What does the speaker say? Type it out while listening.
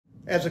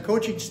As a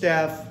coaching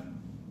staff,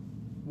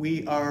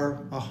 we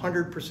are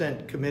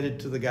 100% committed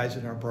to the guys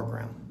in our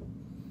program.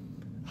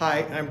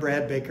 Hi, I'm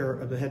Brad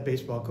Baker, the head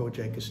baseball coach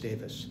at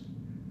Gustavus.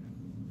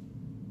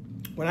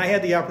 When I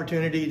had the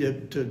opportunity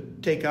to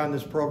take on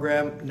this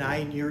program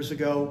 9 years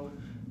ago,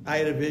 I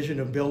had a vision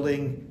of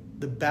building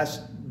the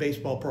best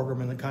baseball program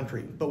in the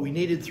country. But we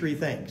needed three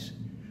things.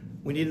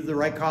 We needed the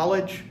right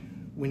college,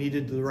 we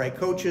needed the right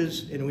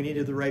coaches, and we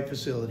needed the right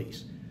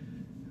facilities.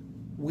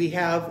 We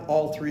have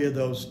all three of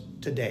those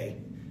today.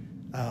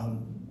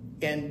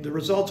 And the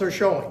results are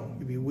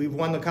showing. We've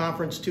won the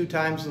conference 2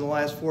 times in the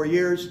last 4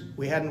 years.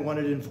 We hadn't won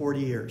it in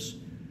 40 years.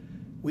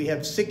 We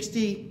have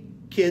 60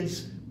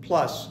 kids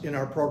plus in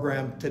our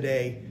program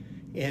today.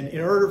 And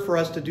in order for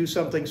us to do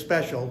something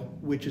special,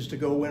 which is to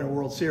go win a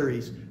World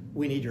Series,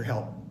 we need your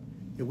help.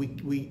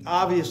 We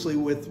obviously,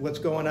 with what's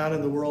going on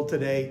in the world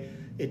today,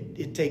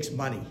 it takes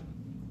money.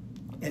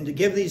 And to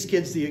give these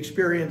kids the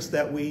experience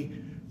that we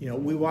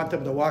want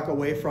them to walk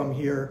away from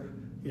here,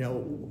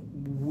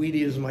 we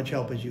need as much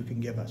help as you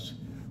can give us.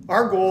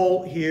 Our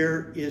goal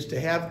here is to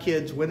have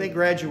kids, when they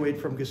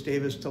graduate from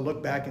Gustavus, to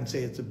look back and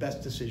say it's the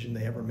best decision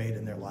they ever made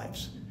in their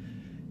lives.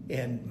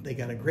 And they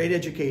got a great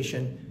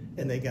education,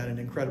 and they got an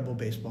incredible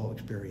baseball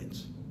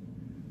experience.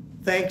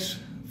 Thanks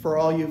for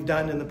all you've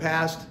done in the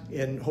past,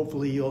 and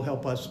hopefully you'll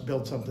help us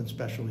build something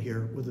special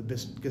here with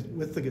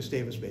the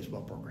Gustavus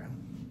baseball program.